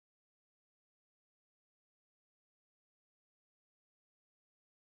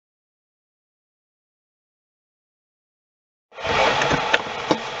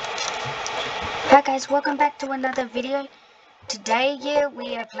Hi guys, welcome back to another video. Today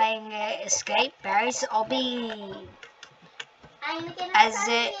we are playing Escape Barys obby as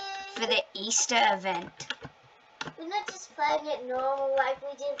it for the Easter event. We're not just playing it normal like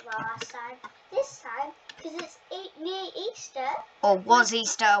we did last time. This time, because it's near Easter. Or was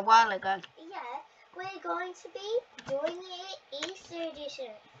Easter a while ago. Yeah, we're going to be doing the Easter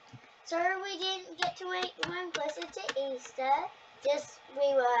edition. So we didn't get to make one closer to Easter. Just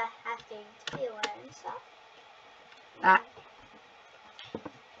we were having to be aware and stuff.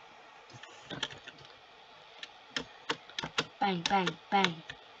 Bang, bang, bang.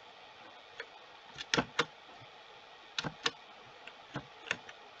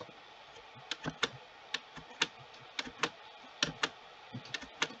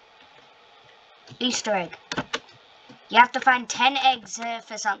 Easter egg. You have to find 10 eggs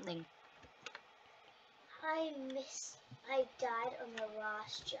for something. I died on the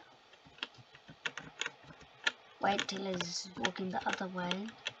last jump. Wait till he's walking the other way.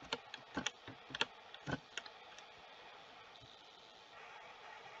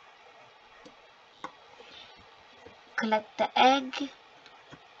 Collect the egg.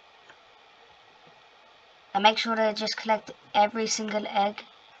 And make sure to just collect every single egg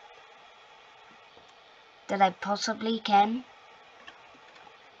that I possibly can.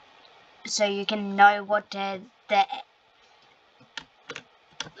 So you can know what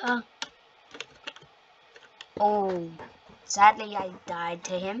Oh, sadly I died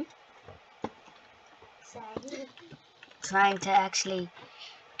to him. Same. Trying to actually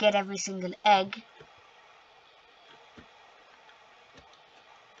get every single egg.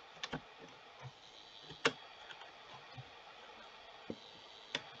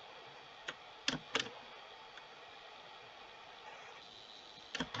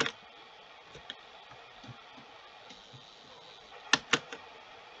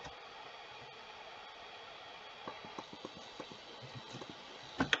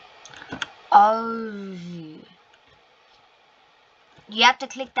 Oh, you have to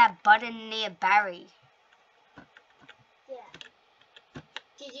click that button near Barry. Yeah.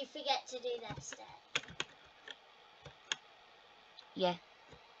 Did you forget to do that step? Yeah.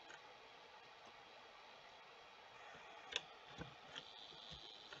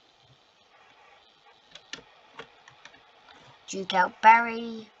 Juke out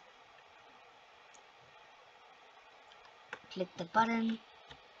Barry. Click the button.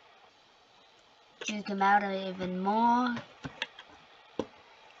 Juke him out even more.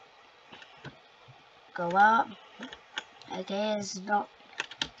 Go up. Okay, it's not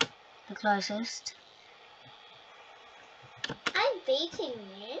the closest. I'm beating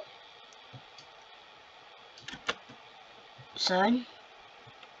you. So?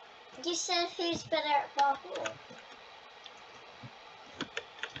 You said who's better at parkour?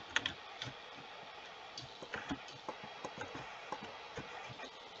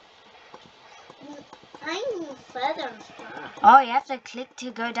 I'm further and far. Oh, you have to click to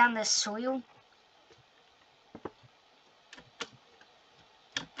go down the soil.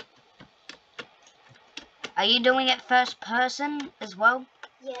 Are you doing it first person as well?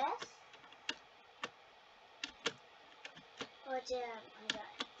 Yes. Oh damn, I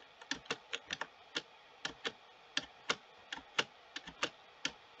died.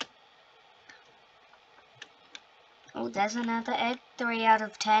 Oh, there's another egg. 3 out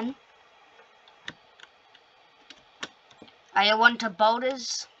of 10. Are you on to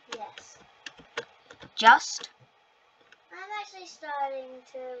boulders? Yes. Just? I'm actually starting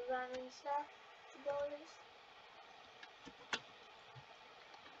to run and stuff to boulders.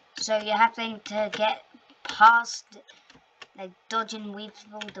 So you're having to get past, like, dodging with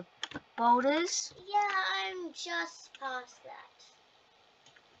all the boulders? Yeah, I'm just past that.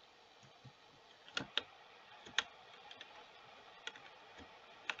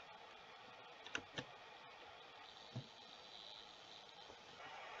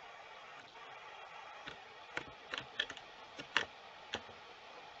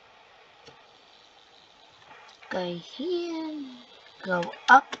 Go here, go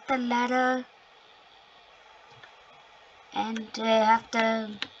up the ladder, and have to...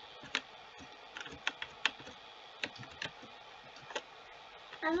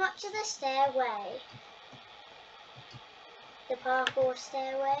 I'm up to the stairway. The parkour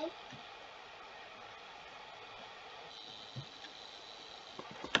stairway.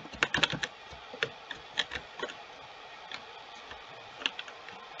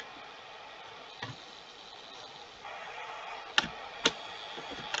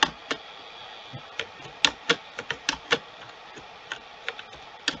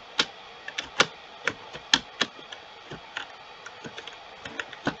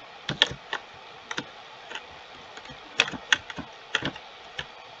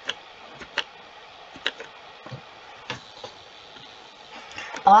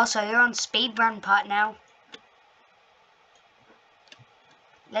 Also, you're on speedrun part now.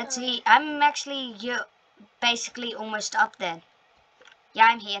 Let's see. I'm actually, you're basically almost up there. Yeah,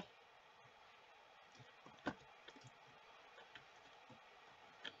 I'm here.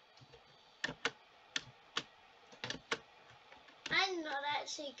 I'm not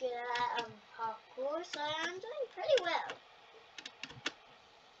actually good at parkour, so I'm doing pretty well.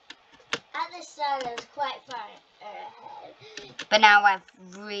 At the start, I was quite far ahead. But now I've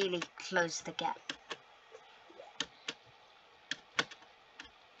really closed the gap.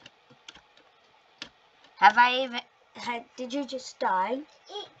 Have I even... did you just die?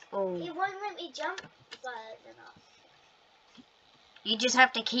 It won't let me jump further enough. You just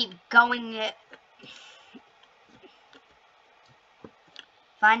have to keep going.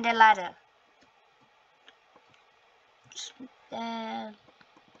 Find a ladder. Okay.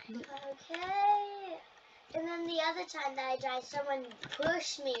 And then the other time that I died, someone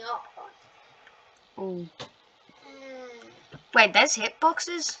pushed me off. Oh. Wait, there's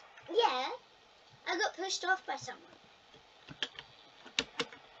hitboxes? Yeah. I got pushed off by someone.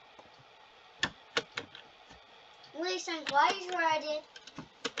 At least I'm quite sure I did.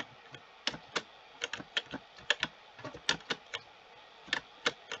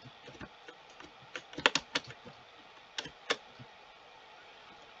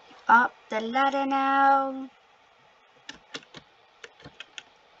 Up the ladder now.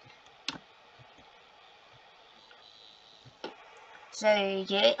 So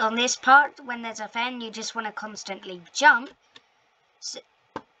yeah, on this part, when there's a fan, you just want to constantly jump. So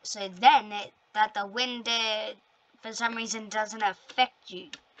then that the wind, for some reason, doesn't affect you.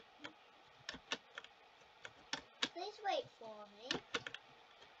 Please wait for me.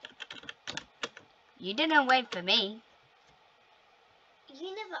 You didn't wait for me.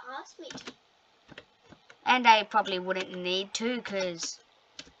 You never asked me to. And I probably wouldn't need to, because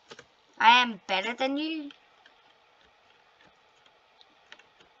I am better than you.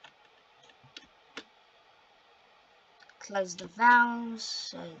 Close the valves,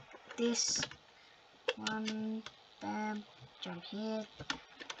 so this one, bam, jump here,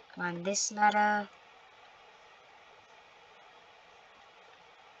 climb this ladder.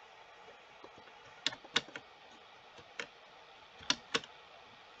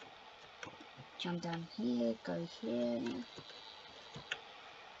 Jump down here, go here.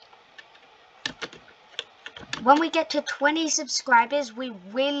 When we get to 20 subscribers, we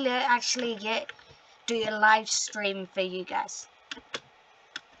will actually do a live stream for you guys.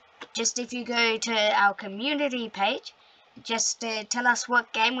 Just if you go to our community page, just tell us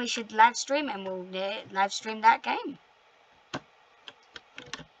what game we should live stream, and we'll live stream that game.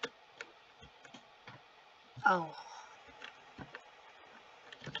 Oh.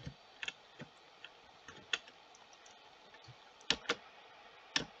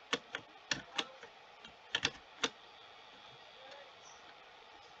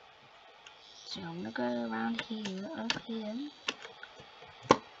 So I'm gonna go around here, up here.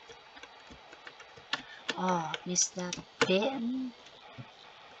 Oh, missed that bit.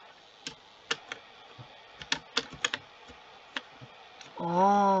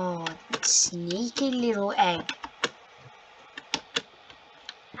 Oh, sneaky little egg.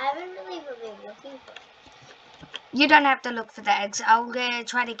 I haven't really been looking for it. You don't have to look for the eggs. I'll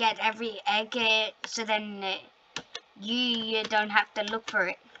try to get every egg so then you don't have to look for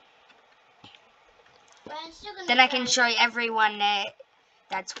it. But I'm still gonna Then I can show everyone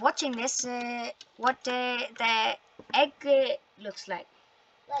that's watching this what the egg looks like.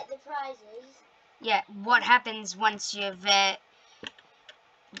 Like the prizes. Yeah, what happens once you've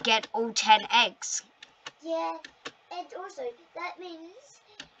get all 10 eggs. Yeah, and also that means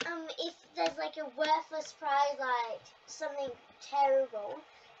if there's like a worthless prize, like something terrible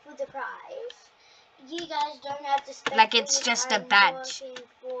for the prize, you guys don't have to spend like it's just a badge. Working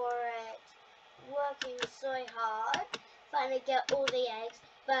for it, working so hard trying to get all the eggs,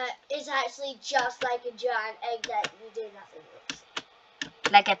 but it's actually just like a giant egg that you do nothing with.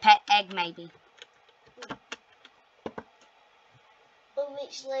 Like a pet egg, maybe. Or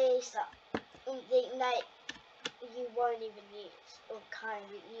literally something that you won't even use, or kind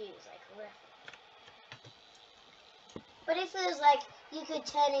of use, like a reference. But if it was like you could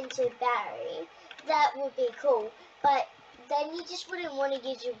turn into Barry, that would be cool. But then you just wouldn't want to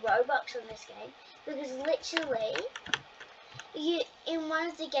use your Robux on this game, because literally, in one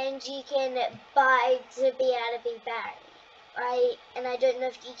of the games you can buy to be able to be Barry, right? And I don't know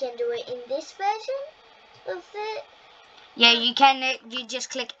if you can do it in this version of it. Yeah, you can. You just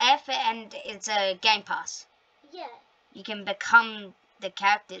click F and it's a game pass. Yeah. You can become the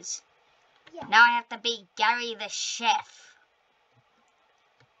characters. Yeah. Now I have to be Gary the chef.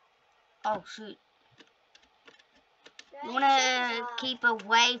 Oh shoot. You Right, wanna so bizarre. keep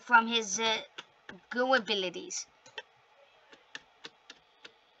away from his goo abilities.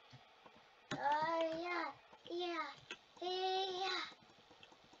 Oh yeah, yeah, yeah.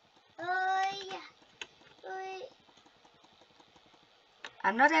 Oh yeah, oh.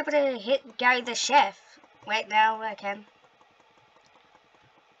 I'm not able to hit Gary the Chef. Wait, now I can.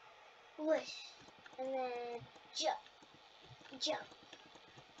 Whoosh, and then jump, jump,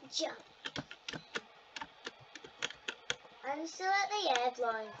 jump. I'm still at the air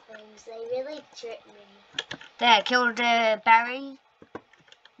blowing things. They really tricked me. There, I killed Barry.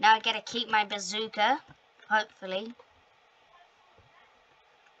 Now I gotta keep my bazooka. Hopefully.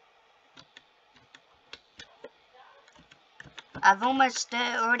 I've almost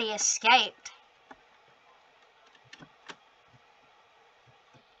already escaped.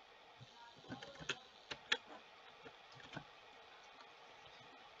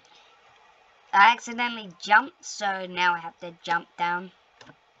 I accidentally jumped, so now I have to jump down.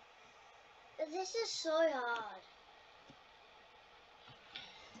 This is so hard.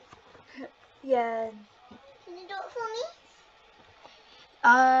 Yeah. Can you do it for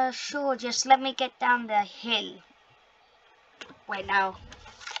me? Sure, just let me get down the hill. Wait, now.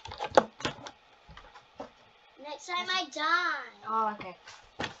 Next time I die. Oh, okay.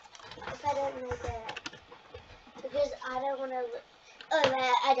 If I don't make it. Because I don't want to... Oh,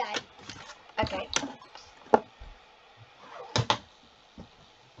 man, I died. Okay.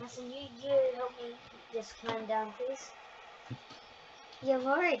 Listen, you help me just climb down, please. You're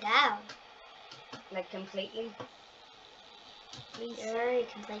already down. Like, completely. Please. You're already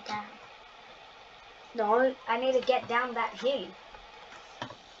completely down. No, I need to get down that hill.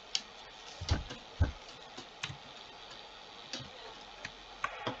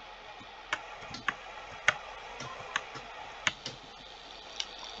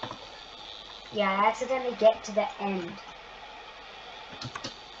 Yeah, I accidentally get to the end.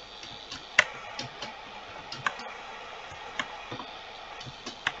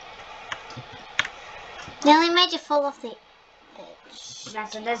 They only made you fall off the edge.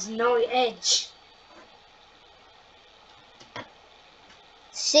 Listen, there's no edge.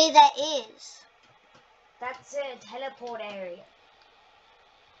 See, there is. That's a teleport area.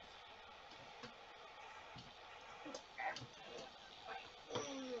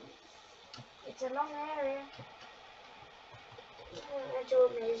 It's a long area. I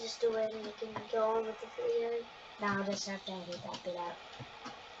told me to just do it and you can go on with the video. Now I'll just have to edit that bit out.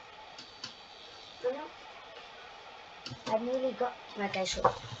 You know? I nearly got... Okay,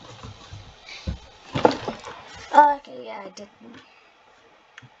 sure. Oh, okay, yeah, I did.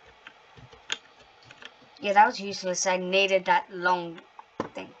 Yeah, that was useless. I needed that long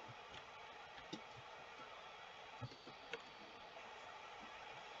thing.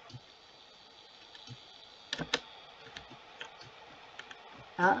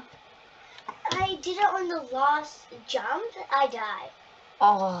 Huh? I did it on the last jump. I died.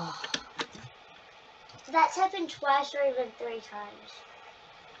 Oh. So that's happened twice or even 3 times.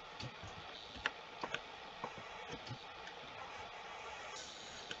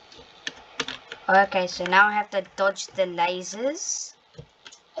 Okay, so now I have to dodge the lasers.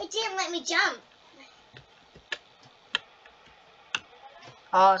 It didn't let me jump.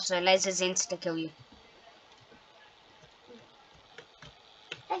 Oh, so lasers insta-kill you.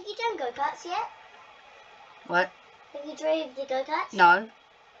 Have you done go-karts yet? What? Have you drove the go-karts? No.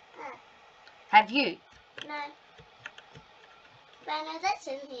 Ah, Have you? no. But I know that's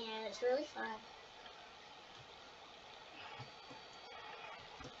in here. It's really fun.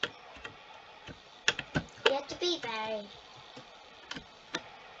 You have to be Barry.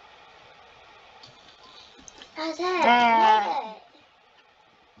 Oh, there. There. Made it.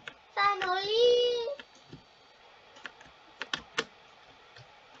 Finally.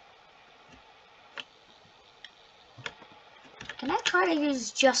 Can I try to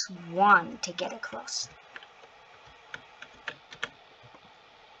use just one to get across?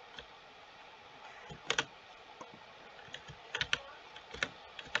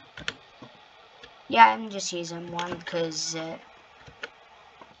 Yeah, I'm just using one because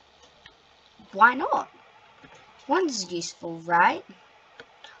why not? One's useful, right?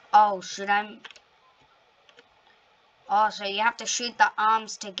 Oh, should I? Oh, so you have to shoot the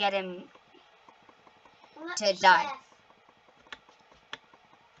arms to get him I'm not to the die. chef.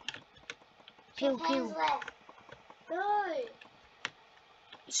 Pew, Chef hands pew. left. Go.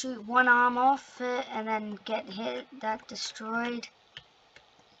 Shoot one arm off and then get hit, that destroyed.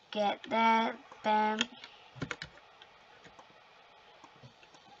 Get that, bam.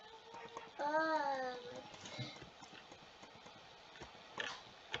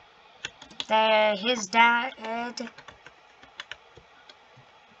 there his dad.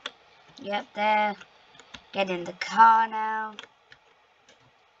 Yep, there. Get in the car now.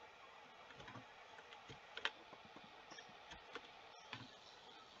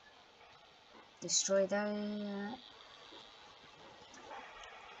 Destroy those.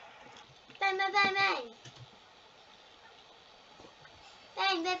 Bang, bang, bang, bang.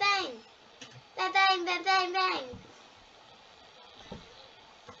 Bang, bang, bang. Bang, bang, bang, bang, bang.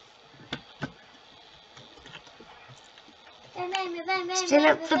 Bang, bang, bang, bang, bang. Still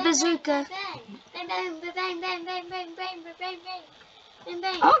up the bazooka. Bang, bang, bang, bang, bang, bang, bang, bang, bang, bang. Bang,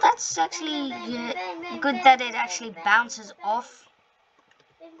 bang. Oh, that's actually good that it actually bounces off.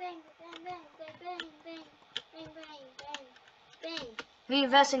 Bang, bang, bang, bang, bang, bang, bang, bang, bang, bang. Who you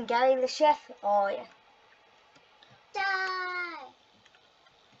versing, Gary the chef? Oh yeah. Die!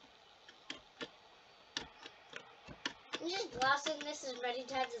 I'm just blasting this as many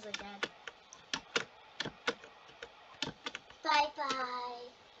times as I can. Bye bye.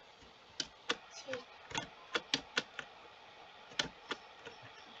 Sweet.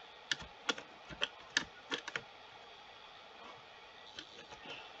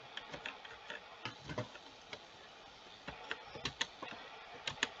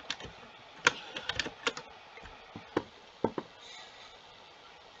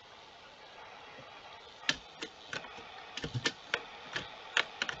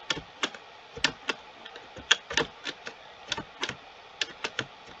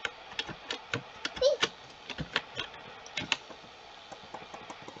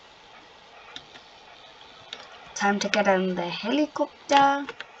 Time to get on the helicopter.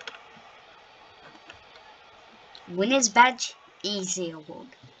 Winner's badge, easy award.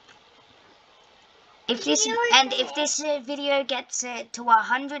 If this video gets to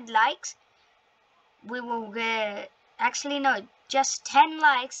 100 likes, we will actually no, just 10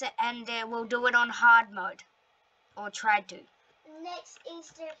 likes, and we'll do it on hard mode, or try to. Next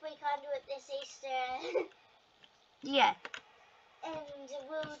Easter, if we can't do it this Easter. Yeah. And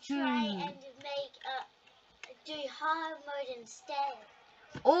we'll try and do hard mode instead.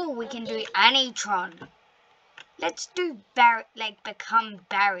 Or we can do Anitron. Let's do Barry, like become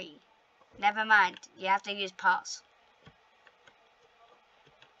Barry. Never mind, you have to use pass.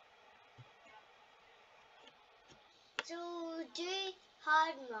 So we'll do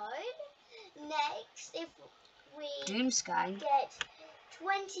hard mode. Next, if we Doomsky. get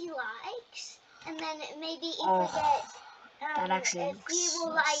 20 likes, and then maybe if Oh, we get that actually a looks few so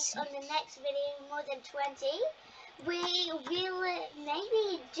more likes sick. on the next video, more than 20, we will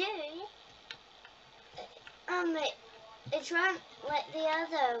maybe do try like the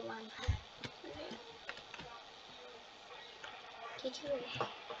other one. Did you?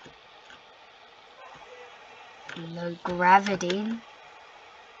 Low gravity.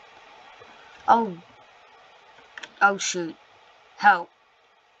 Oh. Oh shoot. Help.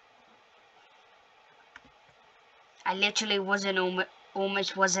 I literally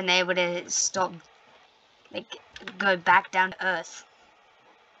almost wasn't able to stop, like, go back down to Earth.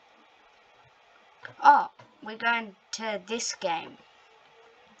 Oh, we're going to this game.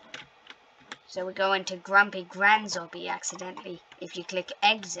 So we're going to Grumpy Grand's obby accidentally if you click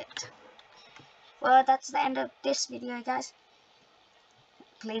exit. Well, that's the end of this video, guys.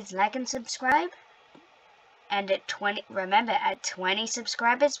 Please like and subscribe. And remember, at 20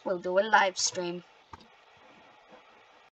 subscribers, we'll do a live stream.